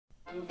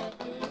Muletrain!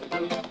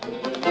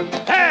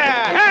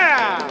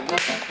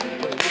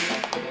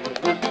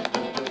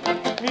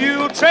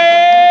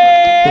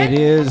 It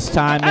is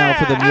time now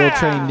for the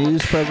Muletrain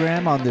News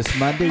Program on this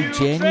Monday,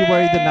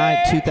 January the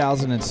 9th,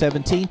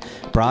 2017.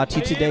 Brought to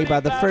you today by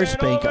the First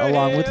Bank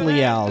along with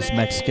Leal's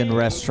Mexican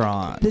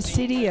Restaurant. The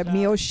city of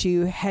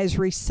Muleshoe has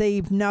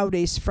received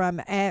notice from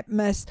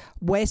Atmos,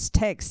 West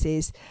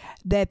Texas,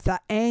 that the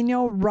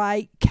annual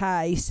rate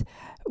case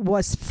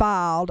was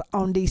filed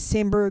on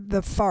December the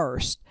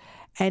 1st.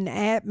 And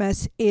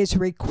Atmos is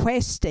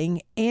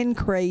requesting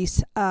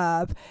increase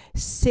of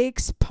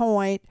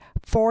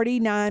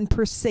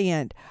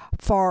 6.49%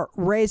 for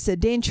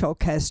residential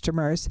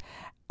customers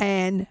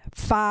and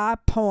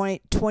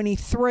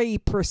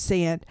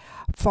 5.23%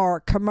 for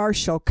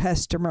commercial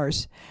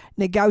customers.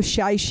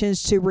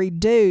 Negotiations to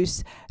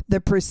reduce the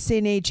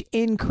percentage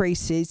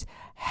increases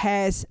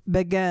has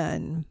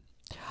begun.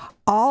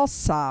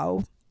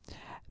 Also,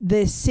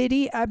 the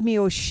city of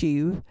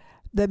Muleshoe,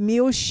 the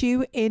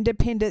Muleshoe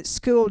Independent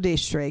School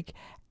District,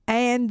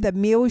 and the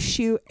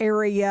Muleshoe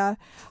Area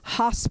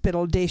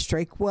Hospital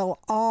District will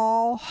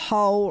all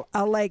hold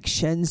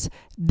elections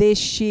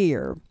this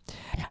year.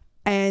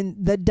 And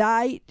the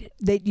date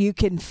that you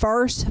can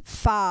first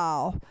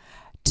file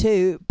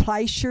to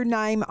place your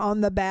name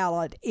on the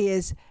ballot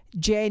is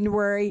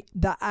January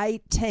the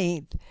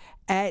 18th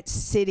at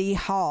City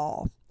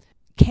Hall.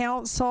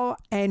 Council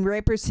and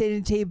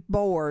representative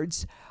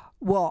boards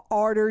will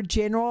order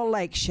general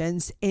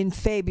elections in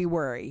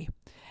February.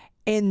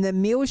 In the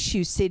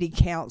Muleshoe City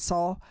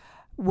Council,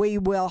 we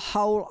will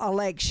hold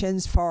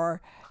elections for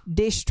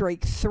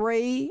District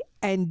 3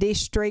 and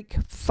District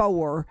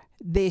 4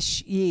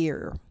 this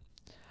year.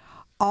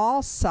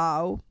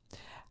 Also,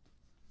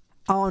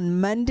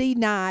 on Monday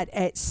night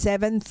at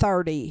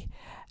 7:30,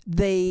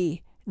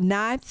 the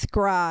 9th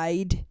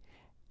grade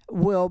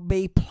will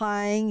be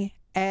playing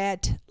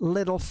at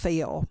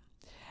Littlefield.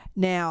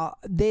 Now,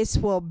 this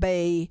will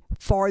be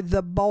for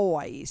the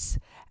boys,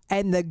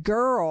 and the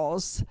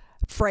girls'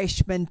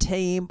 freshman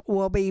team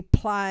will be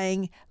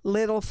playing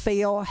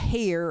Littlefield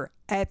here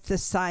at the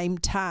same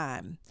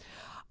time.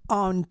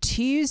 On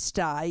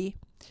Tuesday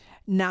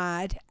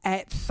night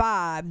at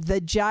 5, the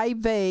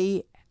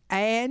JV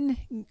and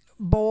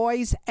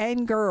boys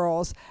and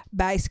girls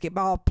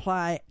basketball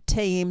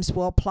teams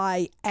will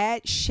play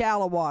at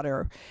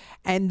Shallowater.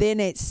 And then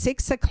at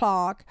 6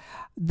 o'clock,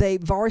 the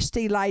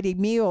Varsity Lady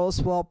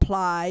Mules will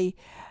play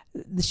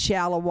the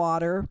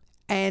Shallowater.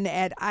 And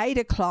at 8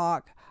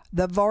 o'clock,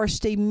 the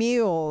Varsity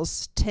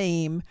Mules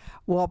team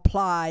will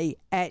play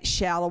at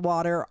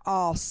Shallowater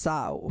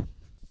also.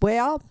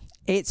 Well,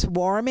 it's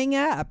warming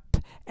up.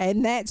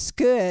 And that's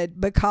good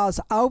because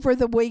over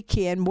the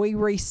weekend we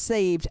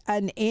received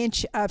an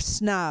inch of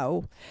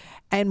snow,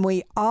 and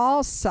we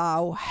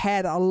also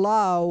had a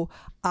low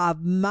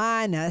of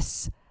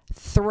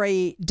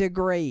 -3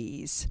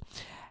 degrees.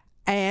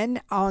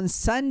 And on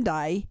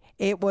Sunday,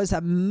 it was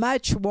a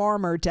much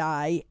warmer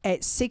day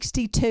at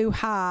 62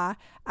 high,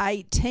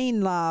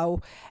 18 low,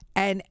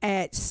 and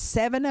at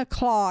 7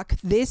 o'clock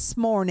this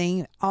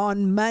morning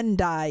on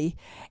Monday,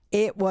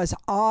 it was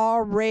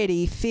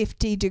already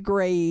 50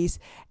 degrees,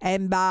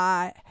 and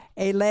by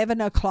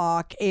 11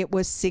 o'clock, it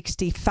was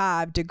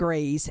 65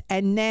 degrees.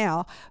 And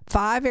now,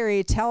 5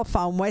 Area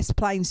Telephone, West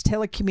Plains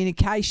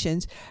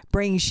Telecommunications,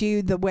 brings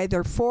you the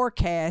weather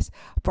forecast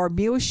for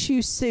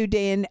Muleshoe,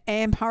 Soudan,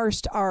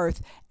 Amherst,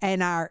 Earth,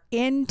 and our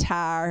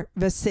entire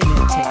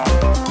vicinity.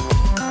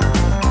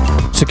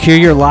 Secure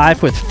your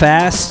life with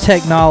fast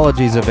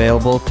technologies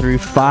available through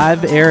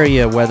 5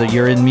 Area, whether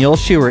you're in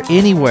Muleshoe or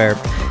anywhere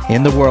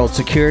in the world.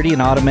 Security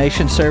and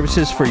automation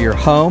services for your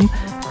home,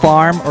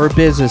 farm, or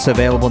business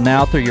available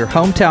now through your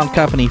hometown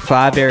company,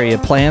 5 Area.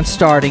 Plans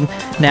starting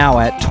now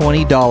at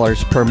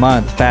 $20 per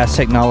month. Fast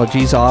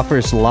Technologies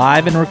offers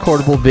live and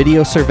recordable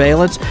video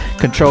surveillance.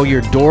 Control your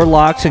door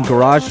locks and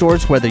garage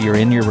doors, whether you're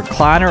in your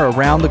recliner,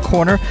 around the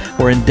corner,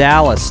 or in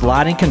Dallas.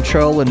 Lighting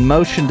control and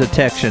motion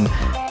detection.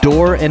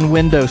 Door and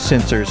window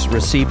sensors.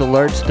 Receive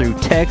alerts through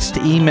text,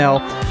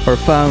 email, or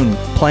phone.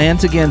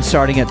 Plans again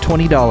starting at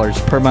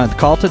 $20 per month.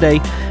 Call today,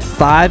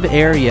 5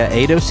 Area,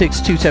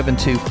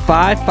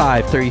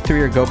 806-272-5533,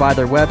 or go by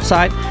their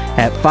website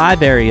at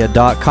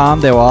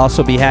 5area.com. They will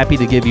also be happy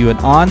to give you an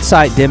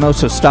on-site demo,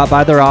 so stop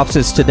by their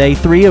offices today,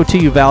 302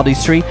 Uvalde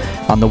Street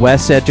on the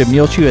west edge of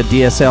Muleshoe. A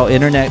DSL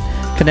internet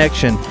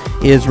connection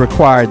is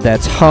required.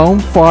 That's home,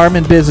 farm,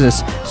 and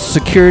business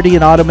security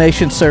and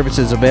automation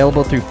services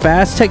available through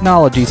Fast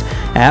Technologies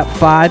at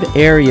 5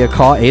 Area.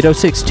 Call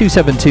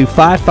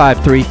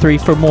 806-272-5533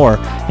 for more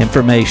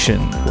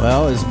information.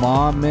 Well, as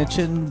Mom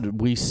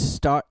mentioned, we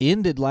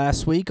ended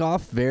last week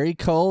off very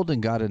cold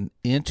and got an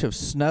inch of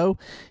snow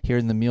here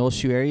in the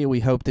Muleshoe area. We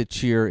hope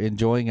that you're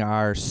enjoying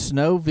our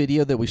snow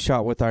video that we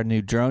shot with our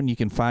new drone. You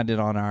can find it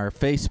on our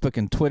Facebook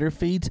and Twitter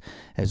feeds,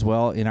 as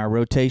well in our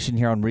rotation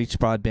here on Reach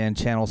Broadband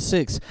Channel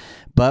 6.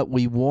 But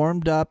we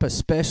warmed up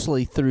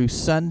especially through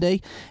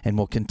Sunday, and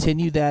we'll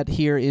continue that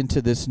here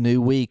into this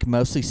new week.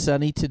 Mostly sunny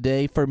sunny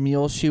today for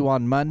Muleshoe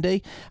on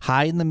Monday.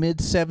 High in the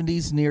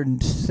mid-70s, near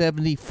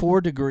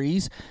 74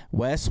 degrees.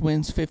 West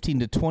winds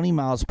 15 to 20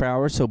 miles per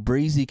hour, so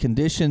breezy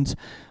conditions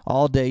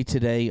all day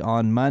today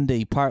on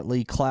Monday.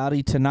 Partly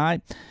cloudy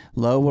tonight.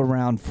 Low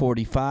around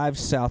 45.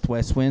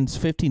 Southwest winds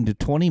 15 to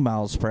 20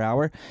 miles per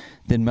hour.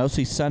 Then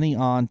mostly sunny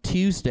on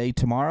Tuesday.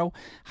 Tomorrow,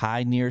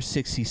 high near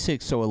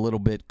 66, so a little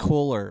bit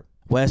cooler.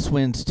 West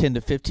winds 10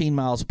 to 15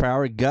 miles per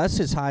hour. Gusts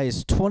as high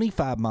as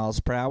 25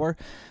 miles per hour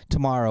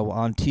tomorrow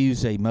on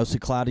Tuesday. Mostly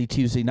cloudy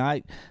Tuesday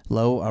night,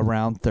 low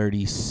around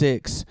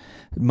 36.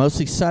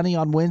 Mostly sunny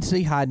on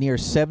Wednesday, high near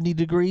 70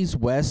 degrees.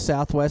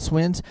 West-southwest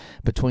winds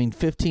between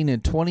 15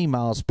 and 20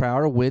 miles per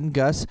hour. Wind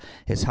gusts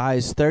as high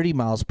as 30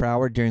 miles per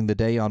hour during the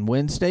day on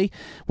Wednesday.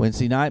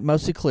 Wednesday night,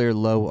 mostly clear,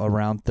 low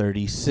around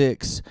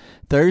 36.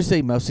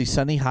 Thursday, mostly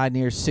sunny, high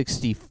near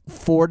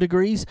 64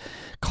 degrees.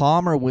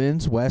 Calmer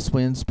winds, west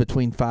winds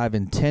between 5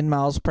 and 10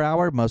 miles per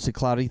hour. Mostly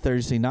cloudy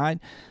Thursday night,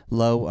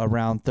 low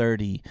around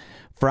 30.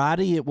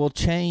 Friday, it will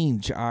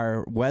change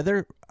our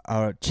weather.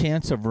 A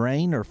chance of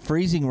rain or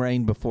freezing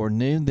rain before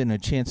noon, then a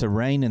chance of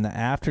rain in the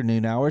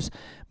afternoon hours.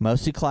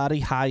 Mostly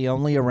cloudy, high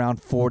only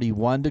around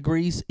 41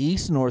 degrees.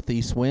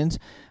 East-northeast winds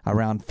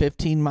around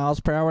 15 miles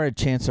per hour. A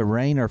chance of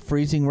rain or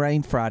freezing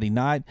rain Friday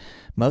night.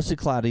 Mostly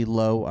cloudy,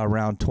 low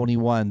around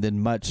 21. Then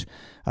much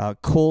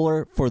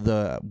cooler for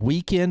the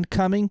weekend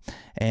coming.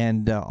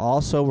 And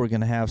also we're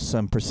going to have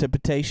some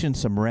precipitation,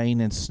 some rain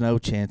and snow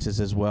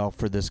chances as well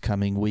for this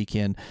coming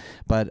weekend.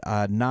 But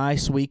a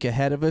nice week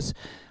ahead of us.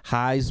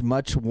 Highs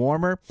much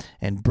warmer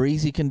and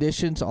breezy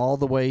conditions all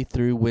the way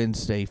through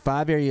Wednesday.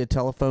 5-area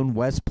telephone,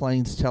 West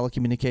Plains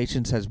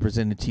Telecommunications has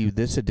presented to you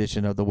this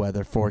edition of the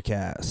weather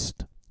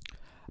forecast.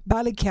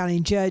 Bailey County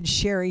Judge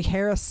Sherry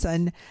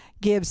Harrison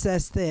gives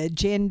us the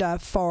agenda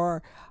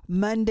for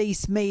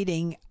Monday's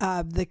meeting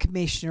of the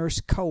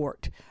Commissioners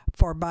Court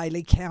for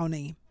Bailey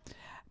County.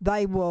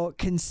 They will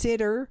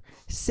consider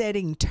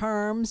setting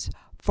terms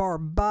for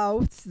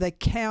both the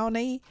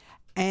county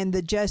and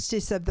the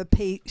Justice of the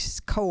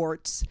Peace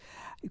Courts.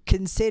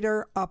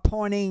 Consider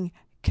appointing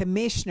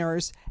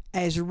commissioners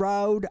as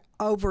road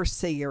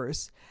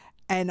overseers,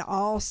 and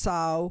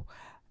also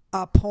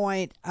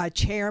appoint a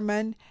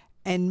chairman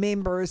and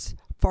members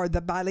for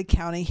the Bailey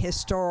County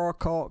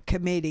Historical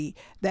Committee.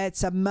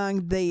 That's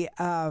among the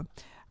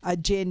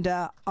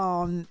agenda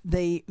on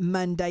the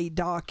Monday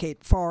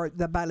docket for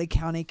the Bailey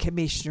County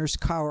Commissioners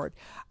Court,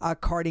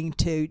 according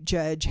to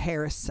Judge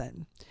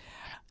Harrison.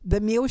 The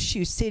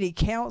Muleshoe City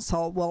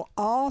Council will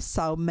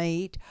also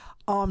meet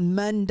on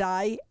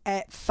Monday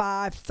at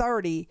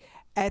 5:30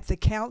 at the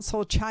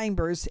council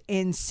chambers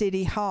in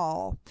City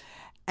Hall.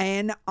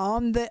 And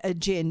on the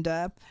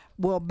agenda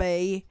will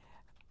be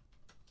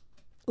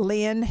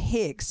Lynn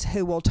Hicks,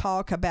 who will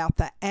talk about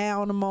the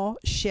animal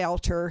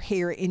shelter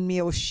here in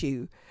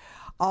Muleshoe.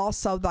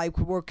 Also, they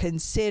will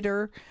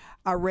consider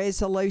a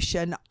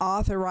resolution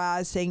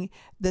authorizing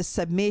the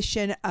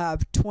submission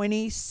of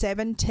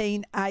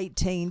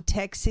 2017-18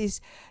 Texas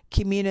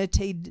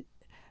Community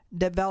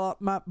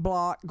Development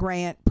Block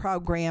Grant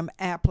Program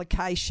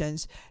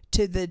applications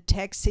to the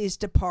Texas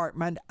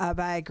Department of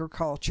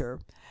Agriculture.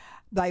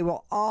 They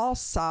will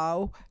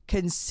also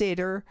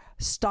consider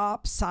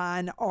stop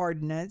sign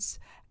ordinance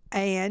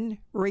and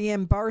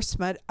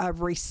reimbursement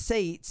of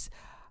receipts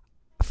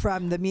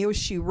from the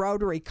Muleshoe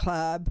Rotary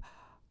Club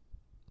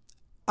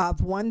of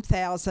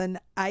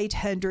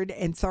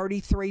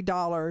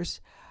 $1,833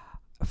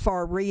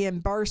 for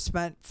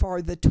reimbursement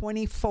for the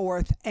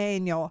 24th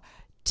annual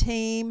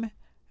team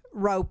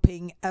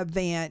roping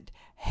event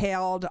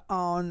held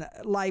on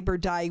Labor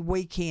Day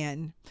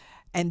weekend,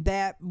 and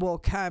that will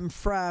come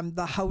from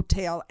the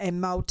hotel and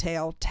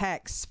motel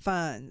tax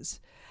funds.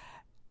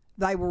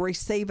 They will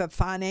receive a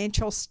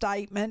financial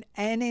statement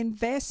and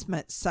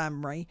investment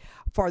summary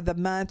for the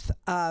month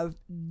of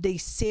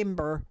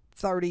December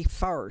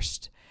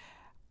 31st.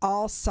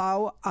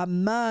 Also,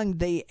 among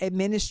the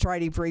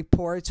administrative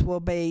reports will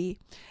be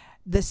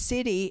the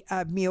city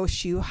of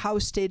Muleshoe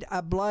hosted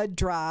a blood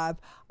drive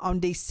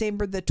on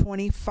December the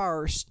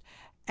 21st,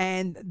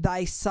 and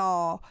they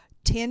saw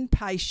 10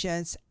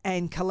 patients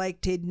and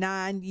collected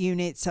 9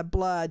 units of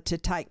blood to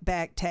take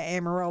back to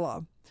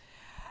Amarillo.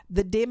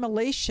 The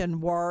demolition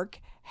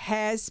work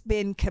has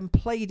been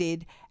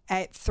completed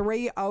at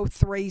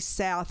 303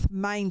 South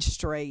Main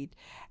Street,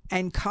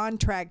 and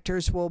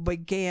contractors will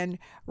begin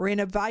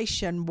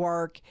renovation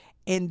work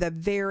in the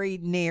very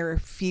near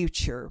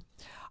future.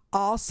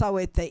 Also,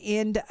 at the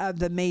end of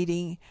the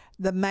meeting,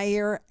 the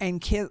mayor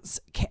and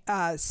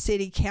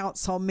city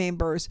council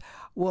members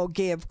will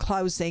give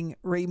closing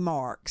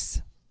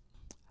remarks.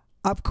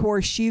 Of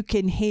course, you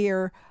can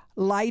hear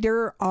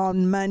later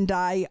on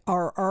Monday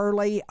or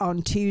early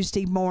on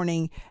Tuesday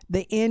morning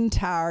the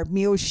entire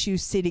Muleshoe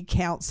City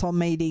Council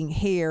meeting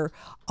here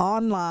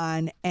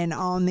online and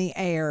on the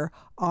air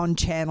on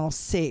Channel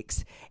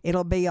 6.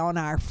 It'll be on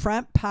our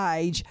front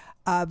page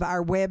of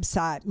our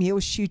website,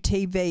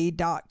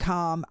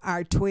 muleshoetv.com,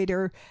 our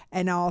Twitter,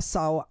 and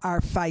also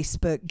our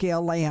Facebook,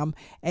 Gil Lamb,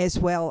 as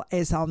well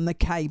as on the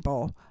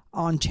cable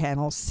on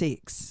Channel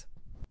 6.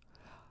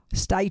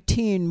 Stay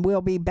tuned.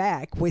 We'll be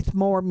back with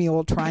more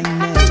Muletrain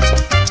news.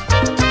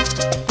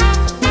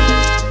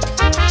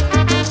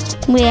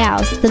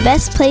 Leo's, the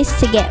best place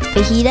to get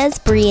fajitas,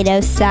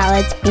 burritos,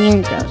 salads,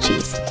 and grilled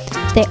cheese.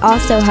 They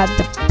also have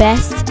the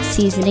best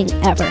seasoning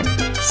ever.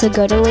 So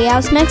go to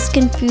Leo's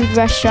Mexican food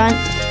restaurant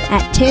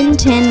at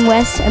 1010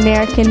 West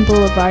American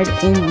Boulevard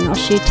in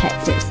Muleshoe,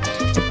 Texas.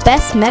 The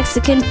best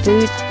Mexican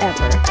food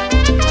ever.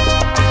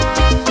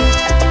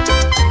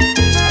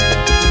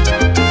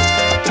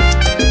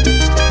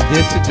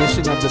 This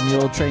edition of the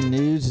Muletrain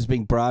News is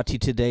being brought to you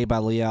today by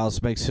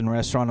Leal's Mexican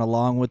Restaurant,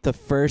 along with the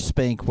First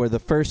Bank, where the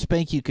First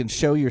Bank you can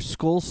show your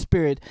school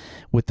spirit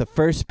with the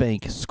First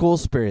Bank School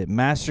Spirit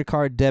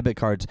MasterCard debit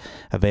cards,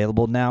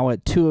 available now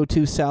at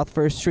 202 South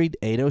 1st Street,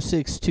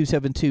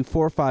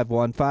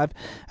 806-272-4515,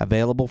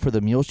 available for the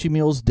Muleshoe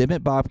Mules,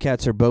 Dimmitt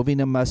Bobcats, or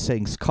Bovina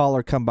Mustangs. Call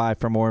or come by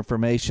for more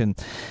information.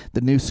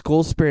 The new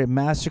School Spirit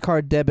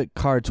MasterCard debit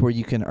cards, where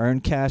you can earn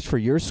cash for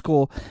your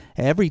school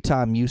every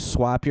time you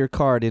swipe your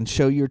card and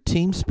show your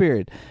team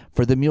spirit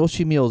for the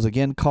Muleshoe Mules.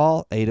 Again,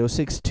 call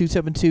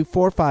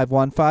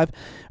 806-272-4515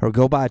 or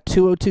go by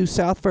 202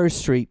 South 1st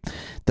Street.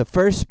 The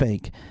First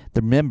Bank,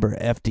 the member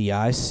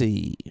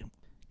FDIC.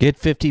 Get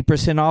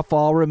 50% off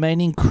all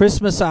remaining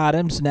Christmas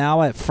items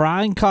now at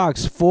Frying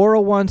Cock's,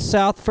 401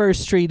 South 1st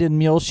Street in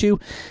Muleshoe,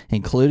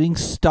 including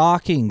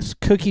stockings,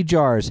 cookie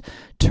jars,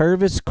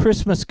 Tervis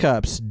Christmas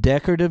cups,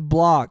 decorative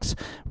blocks,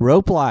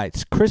 rope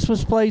lights,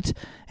 Christmas plates,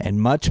 and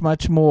much,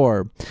 much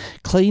more.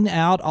 Clean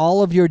out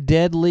all of your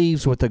dead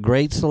leaves with a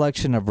great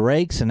selection of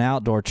rakes and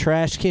outdoor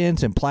trash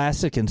cans in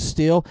plastic and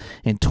steel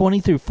in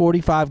 20 through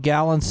 45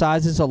 gallon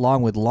sizes,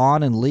 along with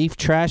lawn and leaf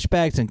trash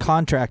bags and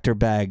contractor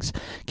bags.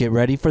 Get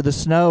ready for the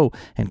snow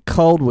and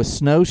cold with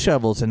snow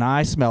shovels and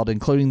ice melt,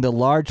 including the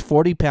large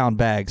 40-pound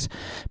bags,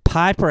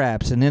 pipe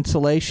wraps and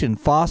insulation,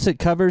 faucet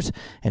covers,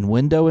 and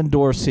window and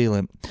door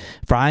sealant.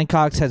 Frying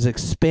Cox has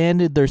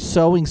expanded their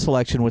sewing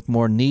selection with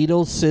more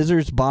needles,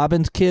 scissors,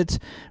 bobbins kits,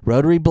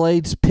 rotary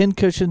blades, pin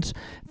cushions,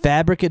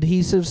 fabric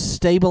adhesives,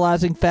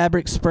 stabilizing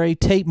fabric spray,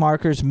 tape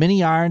markers,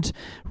 mini irons,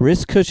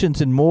 wrist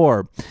cushions, and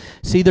more.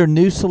 See their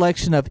new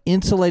selection of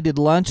insulated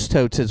lunch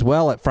totes as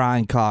well at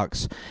Frying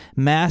Cox.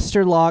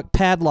 Master Lock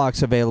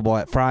padlocks available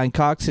at Frying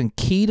Cox, and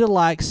Key to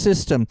Lock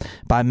system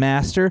by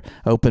Master.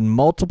 Open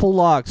multiple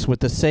locks with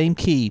the same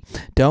key.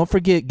 Don't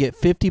forget, get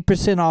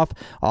 50% off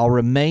all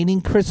remaining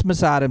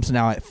Christmas items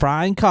now at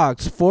Frying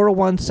Cox,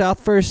 401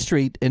 South 1st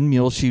Street in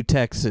Muleshoe,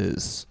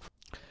 Texas.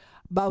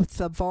 Both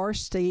the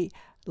varsity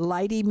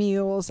Lady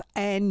Mules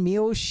and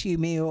Muleshoe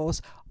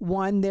Mules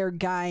won their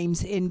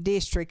games in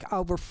district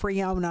over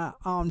Freona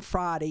on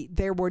Friday.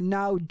 There were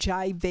no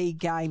JV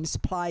games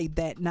played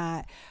that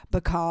night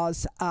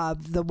because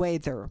of the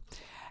weather.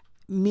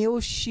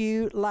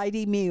 Muleshoe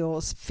Lady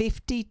Mules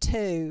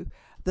 52,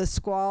 the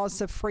Squaws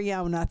of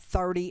Freona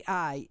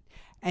 38,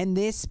 and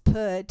this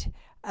put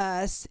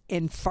us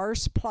in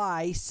first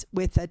place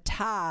with a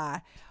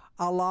tie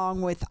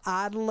along with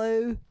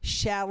Idalou,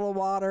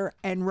 Shallowater,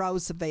 and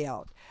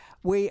Roosevelt.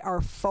 We are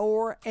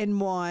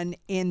 4-1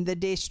 in the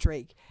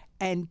district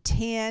and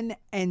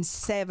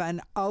 10-7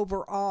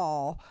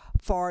 overall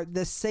for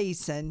the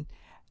season.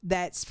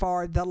 That's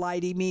for the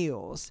Lady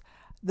Mules.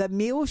 The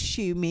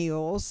Muleshoe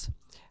Mules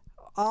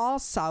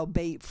also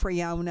beat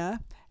Freona,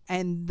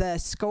 and the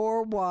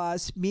score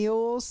was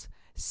Mules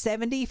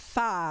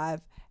 75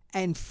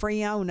 and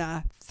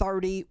Freona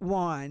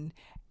 31.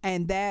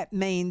 And that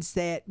means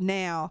that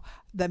now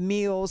the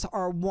Mules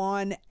are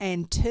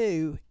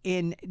 1-2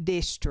 in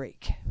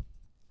district.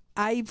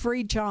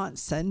 Avery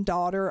Johnson,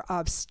 daughter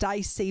of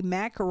Stacy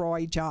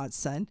McElroy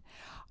Johnson,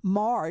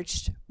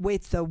 marched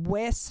with the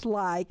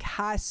Westlake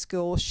High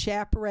School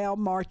Chaparral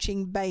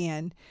Marching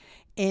Band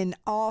in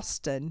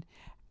Austin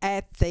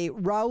at the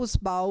Rose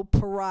Bowl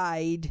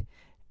Parade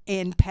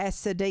in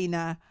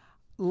Pasadena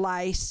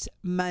last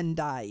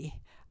Monday.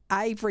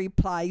 Avery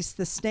plays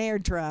the snare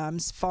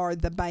drums for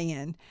the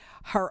band.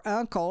 Her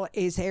uncle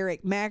is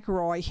Eric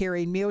McElroy here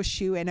in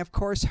Muleshoe, and of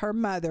course her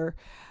mother,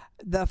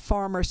 the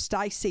former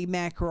Stacy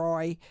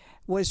McElroy,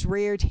 was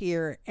reared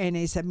here and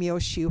is a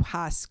Muleshoe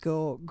High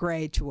School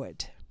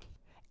graduate.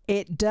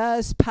 It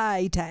does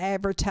pay to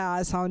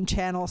advertise on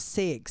Channel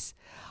 6.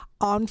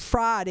 On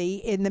Friday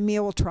in the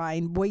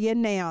Muletrain, we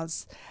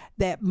announced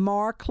that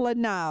Mark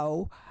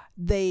Leno,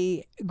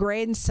 the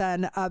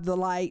grandson of the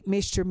late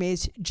Mr. and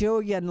Miss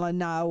Julian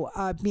Leno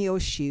of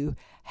Muleshoe,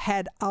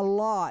 had a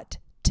lot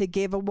to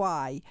give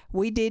away.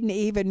 We didn't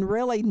even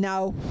really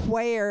know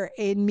where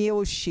in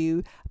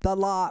Muleshoe the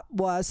lot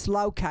was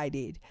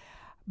located.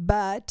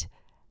 But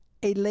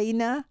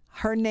Elena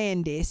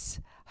Hernandez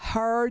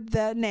heard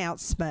the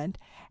announcement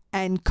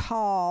and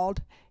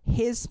called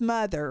his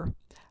mother,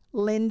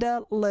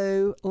 Linda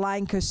Lou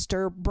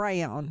Lancaster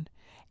Brown,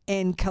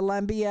 in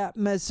Columbia,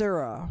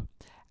 Missouri,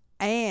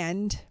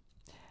 and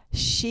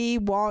she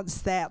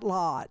wants that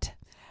lot.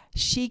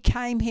 She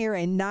came here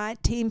in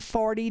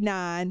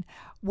 1949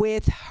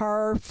 with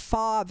her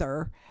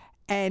father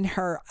and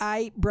her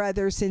 8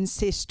 brothers and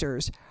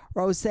sisters.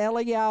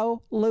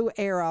 Rogelio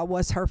Luera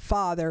was her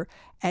father,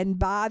 and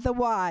by the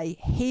way,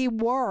 he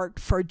worked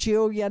for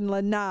Julian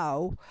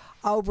Leno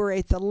over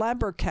at the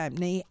lumber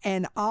company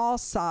and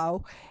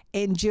also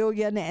in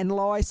Julian and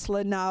Lois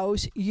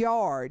Leno's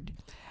yard.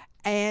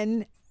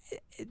 And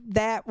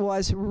that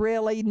was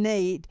really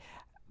neat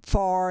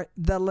for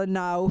the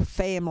Leno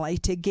family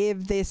to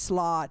give this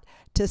lot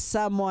to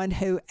someone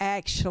who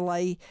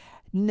actually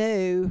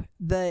knew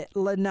the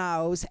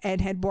Lenos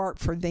and had worked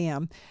for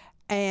them.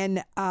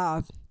 And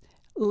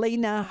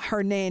Lena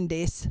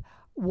Hernandez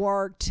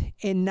worked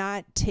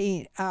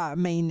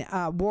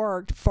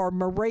worked for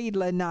Marie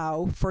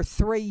Leno for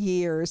 3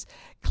 years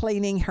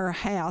cleaning her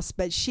house,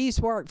 but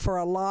she's worked for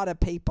a lot of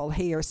people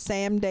here,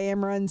 Sam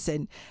Damerons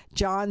and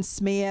John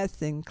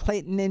Smith and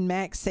Clinton and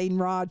Maxine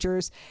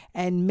Rogers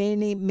and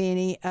many,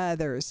 many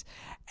others.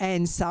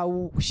 And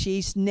so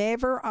she's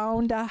never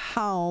owned a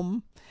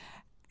home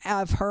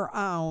of her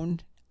own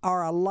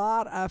or a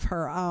lot of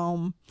her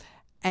own.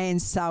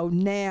 And so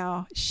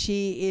now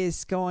she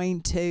is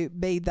going to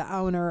be the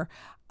owner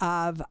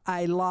of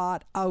a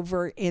lot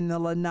over in the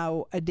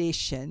Leno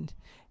addition.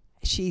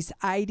 She's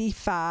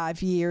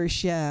 85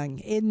 years young.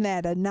 Isn't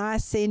that a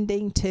nice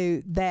ending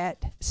to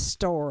that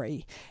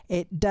story?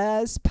 It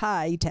does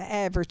pay to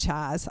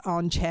advertise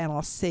on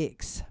Channel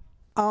 6.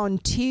 On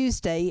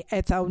Tuesday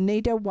at the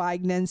Oneida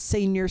Wagner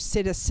Senior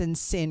Citizen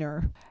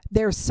Center,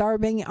 they're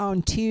serving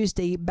on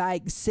Tuesday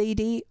baked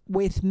ziti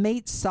with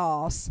meat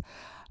sauce,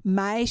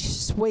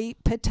 mashed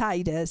sweet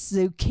potatoes,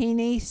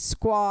 zucchini,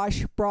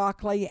 squash,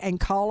 broccoli, and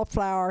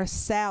cauliflower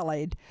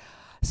salad,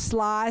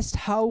 sliced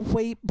whole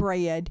wheat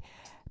bread,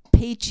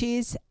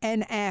 peaches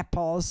and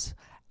apples,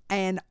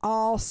 and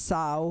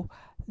also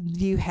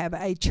you have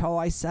a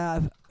choice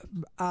of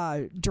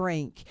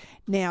drink.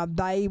 Now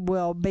they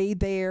will be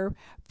there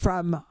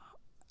from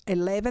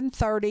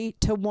 11:30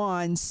 to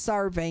 1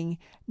 serving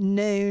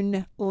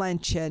noon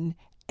luncheon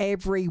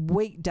every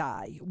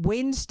weekday.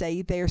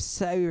 Wednesday, they're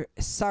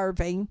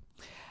serving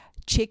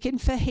chicken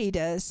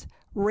fajitas,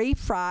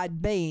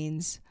 refried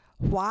beans,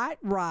 white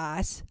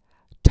rice,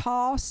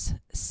 tossed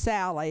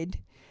salad,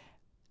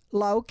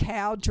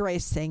 low-cal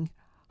dressing,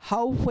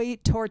 whole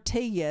wheat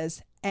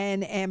tortillas,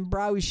 and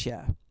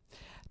ambrosia.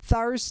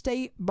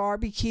 Thursday,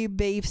 barbecue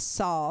beef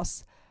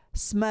sauce,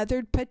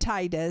 smothered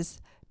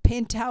potatoes,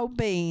 pinto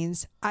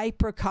beans,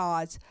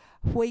 apricots,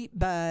 wheat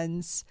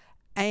buns,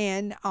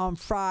 and on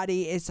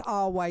Friday, it's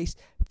always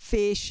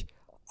fish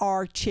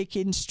or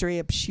chicken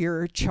strips,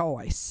 your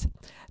choice.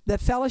 The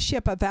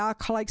Fellowship of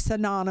Alcoholics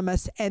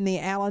Anonymous and the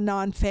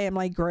Al-Anon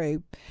Family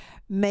Group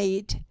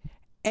meet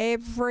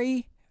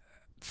every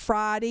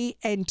Friday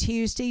and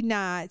Tuesday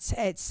nights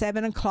at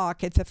 7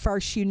 o'clock at the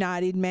First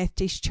United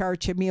Methodist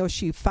Church of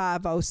Muleshoe,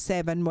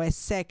 507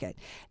 West 2nd.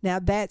 Now,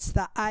 that's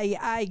the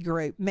AA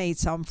group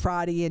meets on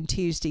Friday and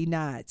Tuesday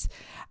nights.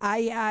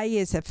 AA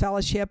is a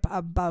fellowship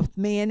of both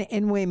men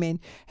and women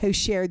who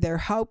share their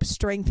hope,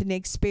 strength, and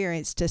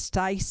experience to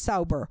stay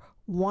sober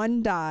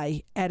one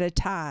day at a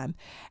time.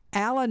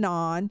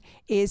 Al-Anon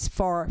is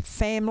for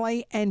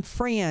family and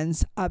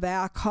friends of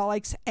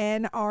alcoholics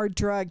and or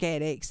drug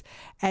addicts,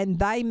 and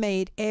they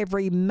meet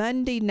every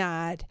Monday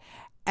night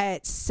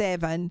at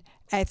 7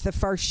 at the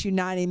First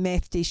United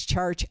Methodist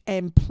Church.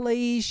 And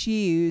please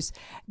use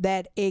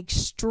that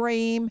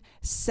extreme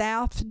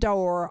south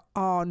door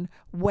on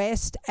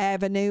West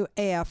Avenue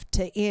F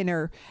to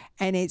enter,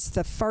 and it's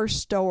the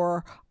first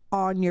door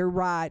on your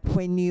right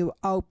when you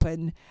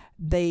open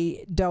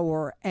the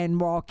door and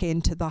walk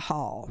into the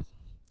hall.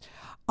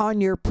 On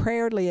your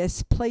prayer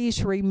list,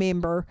 please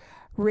remember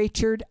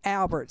Richard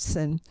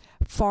Albertson,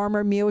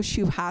 former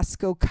Muleshoe High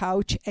School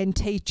coach and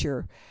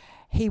teacher.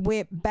 He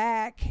went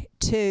back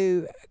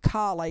to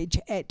college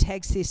at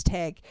Texas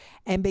Tech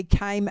and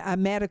became a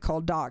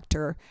medical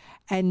doctor,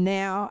 and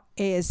now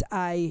is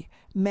a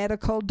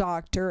medical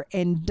doctor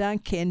in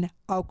Duncan,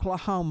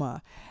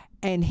 Oklahoma,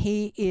 and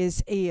he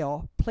is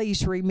ill.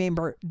 Please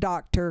remember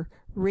Dr.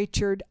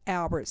 Richard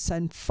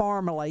Albertson,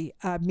 formerly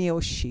of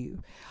Muleshoe.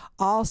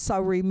 Also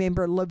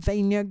remember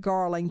Lavinia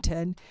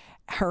Garlington,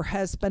 her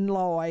husband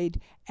Lloyd,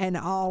 and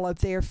all of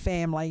their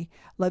family.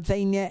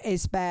 Lavinia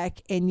is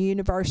back in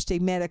University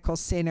Medical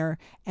Center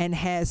and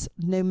has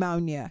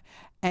pneumonia,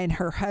 and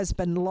her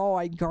husband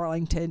Lloyd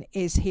Garlington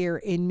is here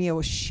in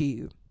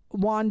Muleshoe.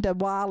 Wanda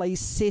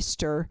Wiley's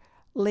sister,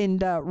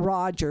 Linda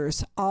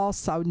Rogers,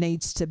 also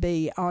needs to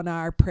be on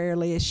our prayer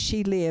list.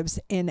 She lives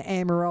in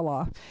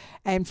Amarillo.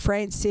 And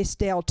Francis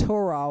Del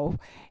Toro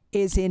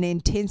is in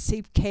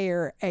intensive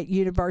care at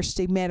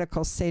University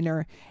Medical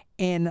Center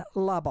in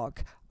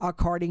Lubbock,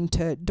 according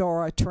to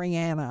Dora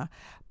Triana.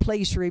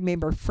 Please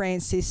remember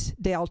Francis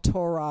Del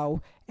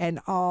Toro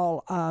and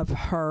all of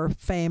her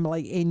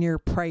family in your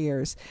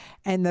prayers.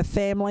 And the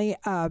family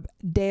of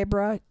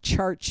Deborah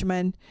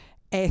Churchman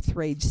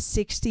Etheridge,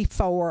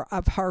 64,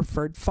 of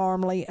Hereford,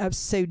 formerly of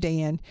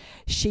Sudan.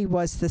 She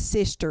was the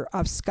sister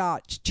of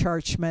Scott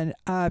Churchman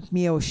of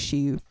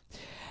Muleshoe.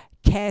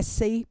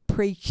 Cassie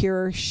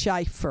Precure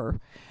Schaefer,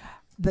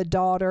 the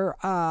daughter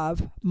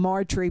of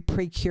Marjorie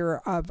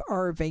Precure of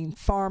Irving,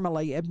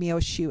 formerly of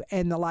Muleshoe,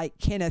 and the late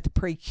Kenneth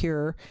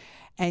Precure,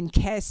 and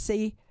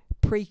Cassie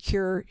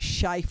Precure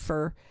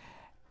Schaefer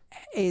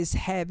is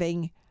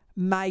having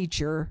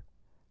major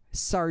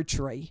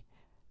surgery.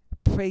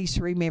 Please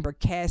remember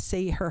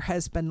Cassie, her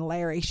husband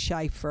Larry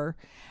Schaefer,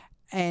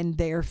 and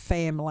their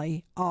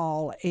family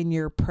all in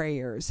your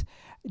prayers.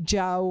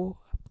 Joe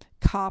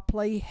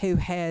Copley, who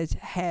has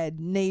had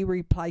knee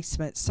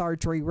replacement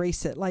surgery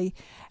recently,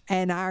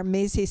 and our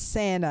Mrs.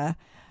 Santa,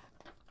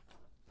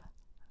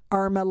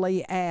 Irma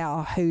Lee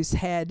Al, who's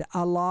had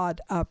a lot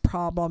of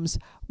problems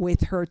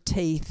with her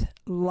teeth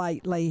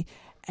lately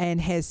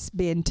and has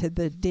been to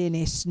the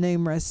dentist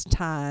numerous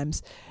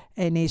times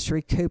and is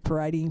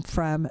recuperating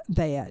from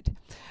that.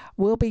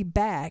 We'll be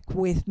back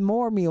with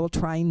more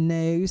Muletrain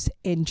news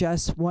in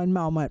just one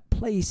moment.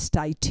 Please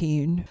stay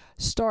tuned.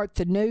 Start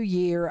the new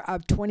year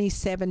of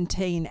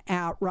 2017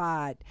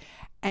 outright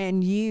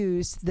and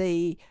use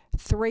the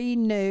 3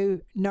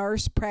 new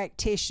nurse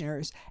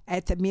practitioners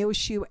at the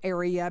Muleshoe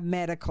Area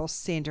Medical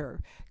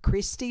Center: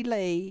 Christy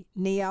Lee,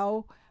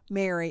 Neo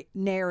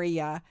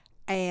Naria,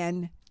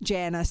 and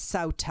Jana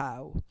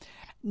Soto.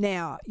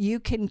 Now, you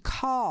can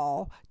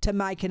call to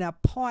make an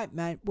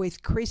appointment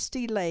with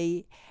Christy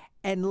Lee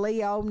and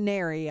Leo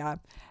Naria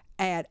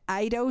at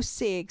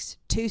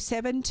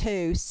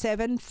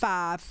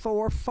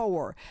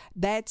 806-272-7544.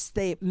 That's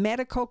the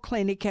medical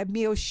clinic of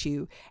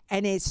Muleshoe,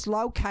 and it's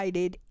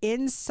located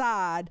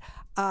inside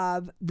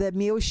of the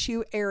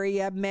Muleshoe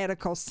Area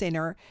Medical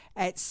Center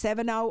at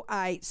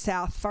 708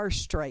 South 1st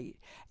Street.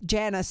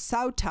 Jana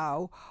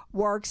Soto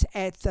works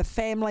at the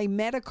Family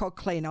Medical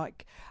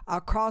Clinic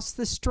across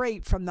the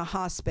street from the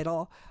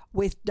hospital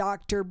with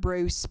Dr.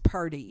 Bruce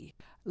Purdy.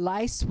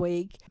 Last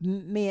week,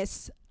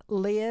 Miss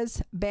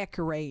Liz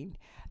Beckering,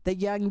 the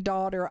young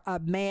daughter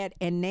of Matt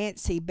and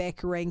Nancy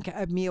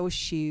Beckering of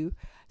Muleshoe,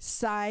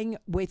 sang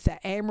with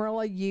the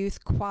Amarillo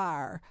Youth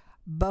Choir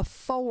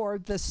before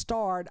the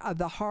start of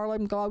the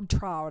Harlem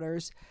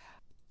Globetrotters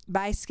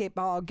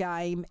basketball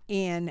game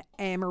in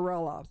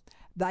Amarillo.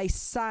 They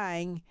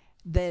sang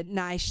the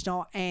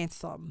national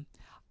anthem.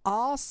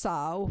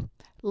 Also,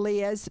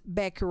 Liz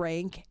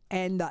Beckering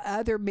and the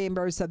other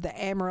members of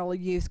the Amarillo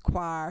Youth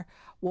Choir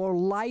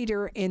will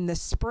later in the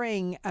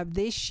spring of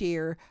this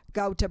year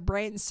go to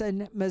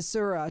Branson,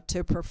 Missouri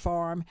to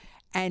perform,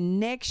 and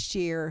next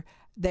year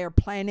they're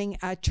planning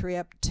a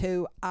trip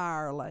to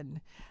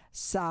Ireland.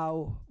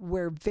 So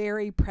we're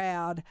very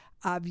proud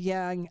of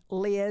young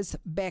Liz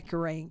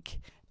Beckering,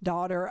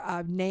 daughter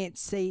of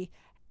Nancy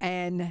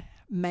and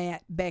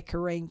Matt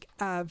Beckering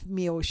of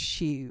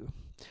Muleshoe.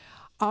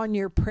 On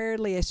your prayer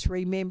list,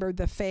 remember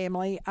the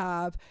family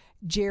of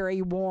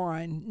Jerry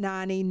Warren,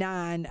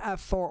 99, of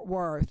Fort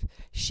Worth.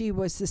 She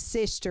was the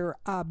sister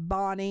of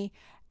Bonnie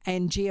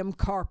and Jim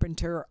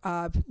Carpenter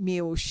of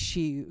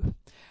Muleshoe.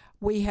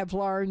 We have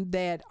learned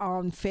that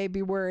on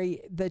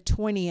February the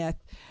 20th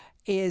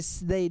is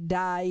the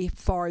day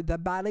for the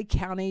Bailey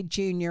County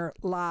Junior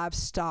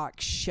Livestock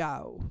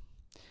Show.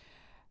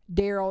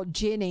 Daryl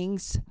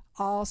Jennings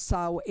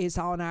also is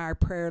on our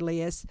prayer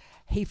list.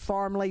 He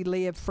formerly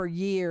lived for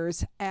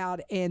years out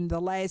in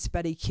the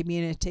Lasbuddy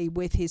community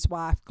with his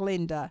wife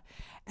Glenda,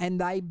 and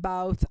they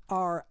both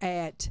are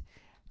at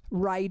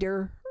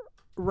Raider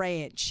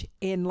Ranch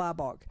in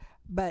Lubbock.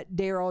 But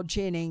Daryl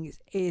Jennings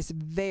is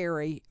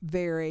very,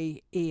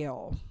 very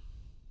ill.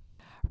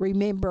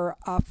 Remember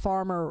a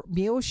former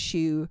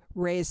Muleshoe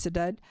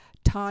resident,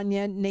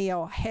 Tanya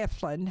Neal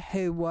Heflin,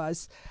 who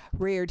was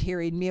reared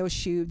here in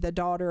Muleshoe, the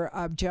daughter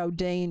of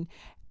Jodine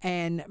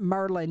and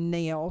Merlin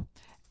Neal,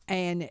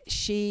 and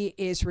she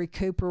is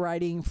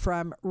recuperating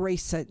from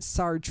recent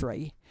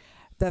surgery.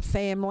 The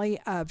families,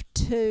 of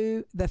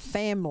two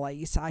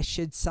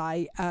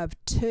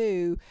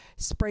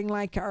Spring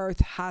Lake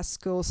Earth High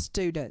School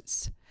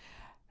students,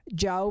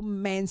 Joe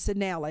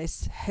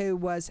Manzanellis, who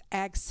was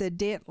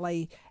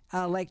accidentally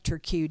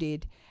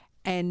electrocuted,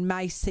 and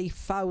Macy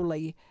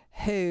Foley,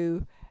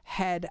 who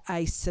had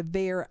a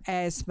severe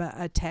asthma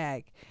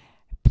attack.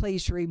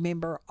 Please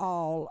remember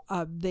all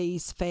of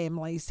these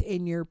families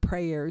in your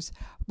prayers.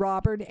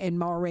 Robert and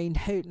Maureen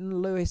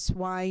Hooten, Lewis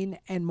Wayne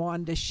and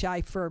Wanda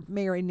Schaefer,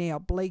 Mary Nell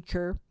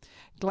Bleeker,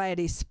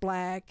 Gladys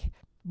Black,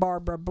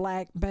 Barbara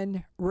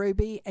Blackman,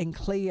 Ruby and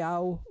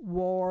Cleo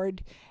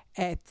Ward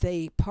at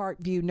the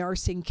Parkview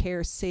Nursing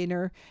Care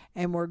Center,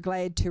 and we're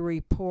glad to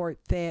report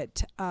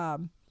that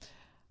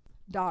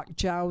Doc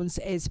Jones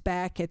is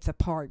back at the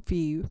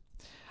Parkview.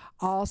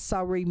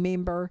 Also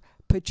remember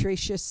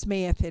Patricia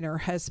Smith and her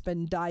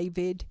husband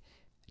David,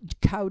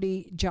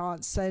 Cody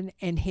Johnson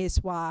and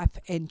his wife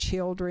and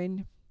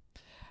children,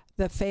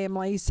 the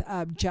families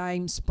of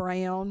James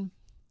Brown,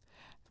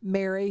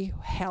 Mary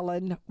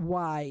Helen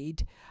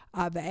Wade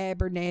of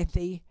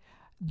Abernathy,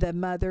 the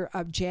mother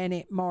of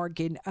Janet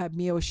Morgan of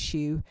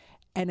Muleshoe,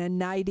 and a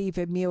native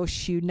of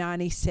Muleshoe,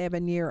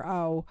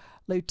 97-year-old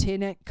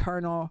Lieutenant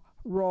Colonel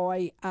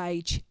Roy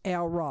H.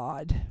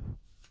 Elrod.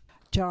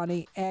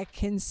 Johnny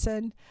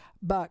Atkinson,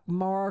 Buck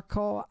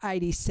Markle,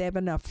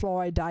 87, of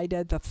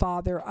Floridata, the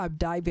father of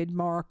David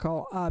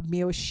Markle of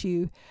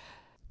Muleshoe,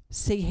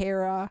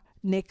 Sierra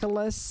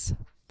Nicholas,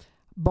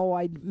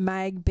 Boyd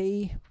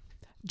Magby,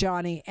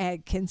 Johnny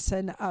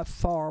Atkinson of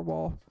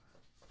Farwell,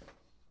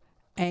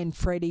 and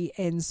Freddie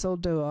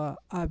Enzaldua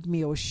of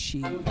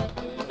Muleshoe.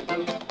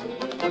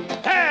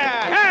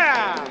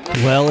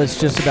 Well, it's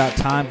just about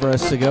time for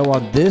us to go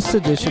on this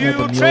edition of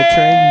the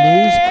Muletrain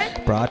News,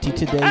 brought to you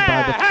today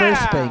by the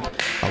First Bank,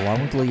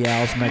 along with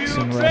Leal's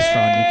Mexican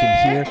Restaurant. You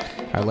can hear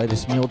our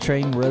latest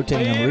Muletrain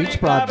rotating on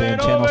Reach Broadband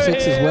Channel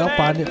 6 as well.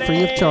 Find it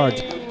free of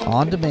charge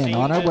on demand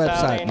on our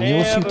website,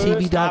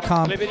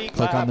 muleshoetv.com.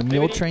 Click on the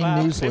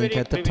Muletrain News link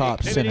at the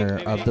top center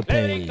of the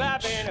page.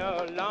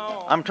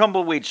 I'm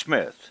Tumbleweed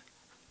Smith,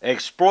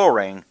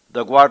 exploring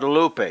the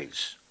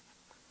Guadalupes.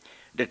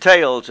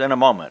 Details in a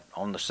moment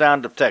on the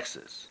Sound of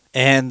Texas.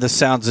 And the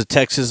Sounds of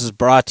Texas is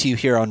brought to you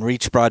here on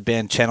Reach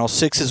Broadband Channel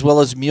 6 as well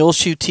as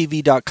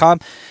MuleshoeTV.com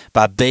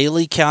by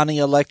Bailey County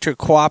Electric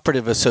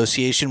Cooperative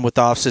Association with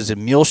offices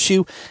in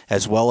Muleshoe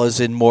as well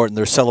as in Morton.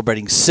 They're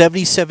celebrating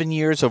 77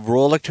 years of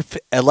rural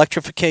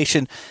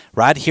electrification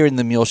right here in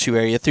the Muleshoe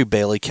area through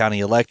Bailey County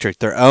Electric.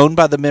 They're owned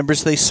by the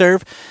members they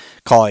serve.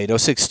 Call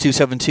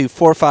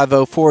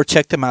 806-272-4504.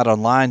 Check them out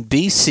online,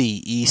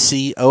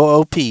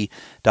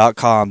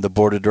 bcecoop.com. The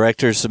board of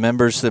directors, the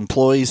members, the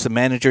employees, the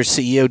manager,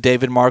 CEO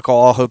David Markle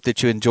all hope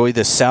that you enjoy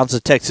the Sounds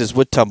of Texas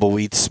with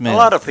Tumbleweed Smith. A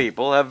lot of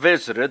people have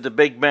visited the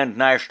Big Bend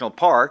National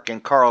Park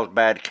and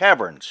Carlsbad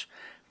Caverns.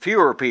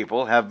 Fewer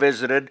people have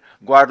visited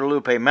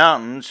Guadalupe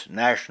Mountains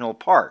National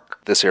Park.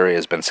 This area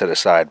has been set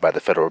aside by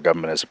the federal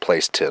government as a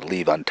place to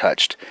leave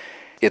untouched.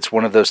 It's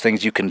one of those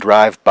things you can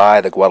drive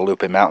by the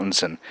Guadalupe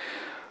Mountains and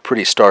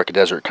pretty stark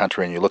desert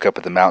country, and you look up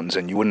at the mountains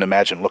and you wouldn't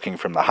imagine looking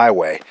from the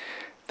highway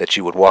that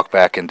you would walk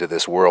back into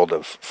this world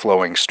of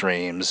flowing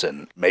streams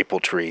and maple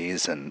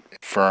trees and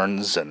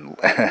ferns, and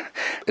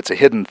it's a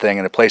hidden thing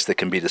and a place that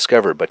can be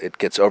discovered, but it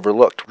gets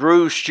overlooked.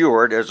 Drew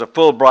Stewart is a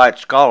Fulbright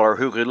scholar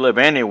who could live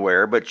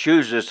anywhere but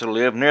chooses to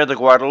live near the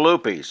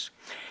Guadalupes.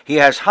 He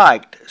has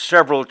hiked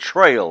several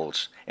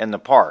trails in the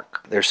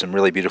park. There's some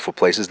really beautiful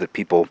places that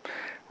people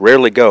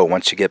rarely go.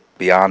 Once you get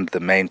beyond the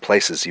main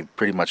places, you've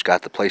pretty much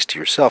got the place to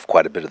yourself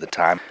quite a bit of the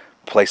time.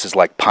 Places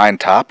like Pine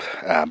Top,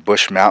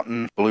 Bush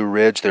Mountain, Blue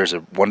Ridge. There's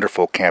a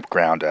wonderful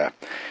campground that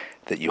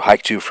you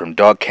hike to from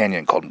Dog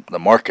Canyon called the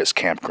Marcus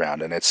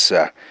Campground, and it's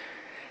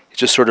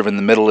just sort of in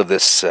the middle of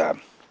this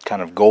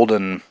kind of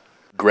golden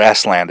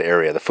grassland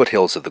area, the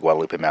foothills of the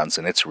Guadalupe Mountains,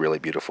 and it's a really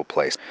beautiful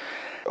place.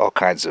 All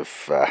kinds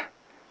of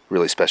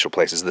really special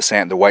places.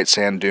 The white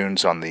sand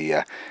dunes on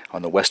the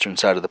western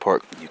side of the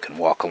park. You can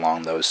walk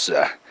along those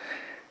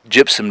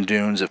gypsum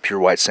dunes of pure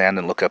white sand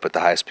and look up at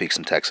the highest peaks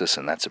in Texas,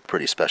 and that's a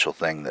pretty special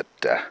thing that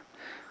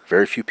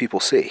very few people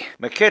see.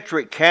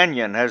 McKittrick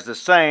Canyon has the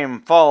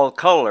same fall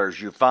colors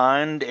you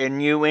find in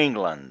New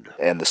England.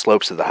 And the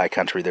slopes of the high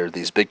country, there are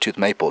these big-tooth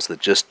maples that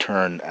just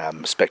turn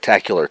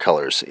spectacular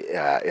colors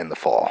in the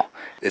fall.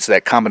 It's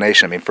that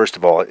combination. I mean, first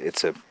of all,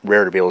 it's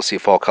rare to be able to see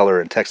fall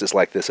color in Texas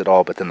like this at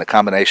all, but then the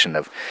combination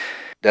of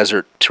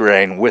desert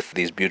terrain with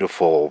these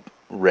beautiful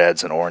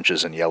reds and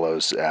oranges and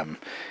yellows,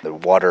 the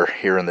water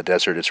here in the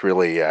desert, it's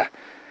really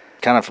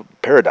kind of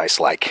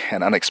paradise-like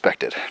and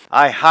unexpected.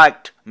 I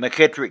hiked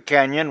McKittrick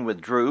Canyon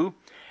with Drew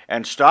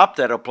and stopped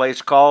at a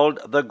place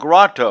called the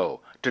Grotto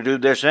to do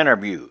this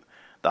interview.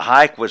 The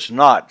hike was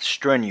not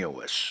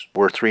strenuous.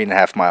 We're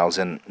 3.5 miles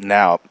in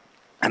now,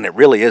 and it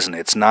really isn't.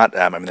 It's not,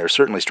 I mean, there's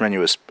certainly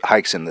strenuous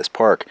hikes in this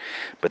park,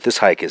 but this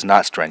hike is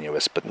not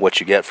strenuous, but what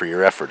you get for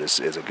your effort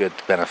is a good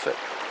benefit.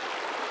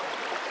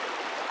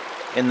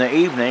 In the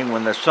evening,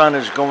 when the sun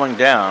is going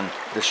down,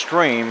 the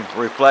stream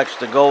reflects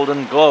the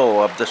golden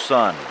glow of the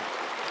sun.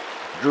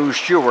 Drew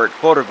Stewart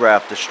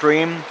photographed the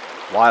stream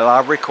while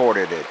I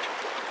recorded it.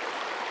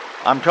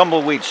 I'm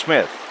Tumbleweed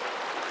Smith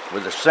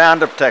with the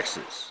Sound of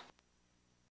Texas.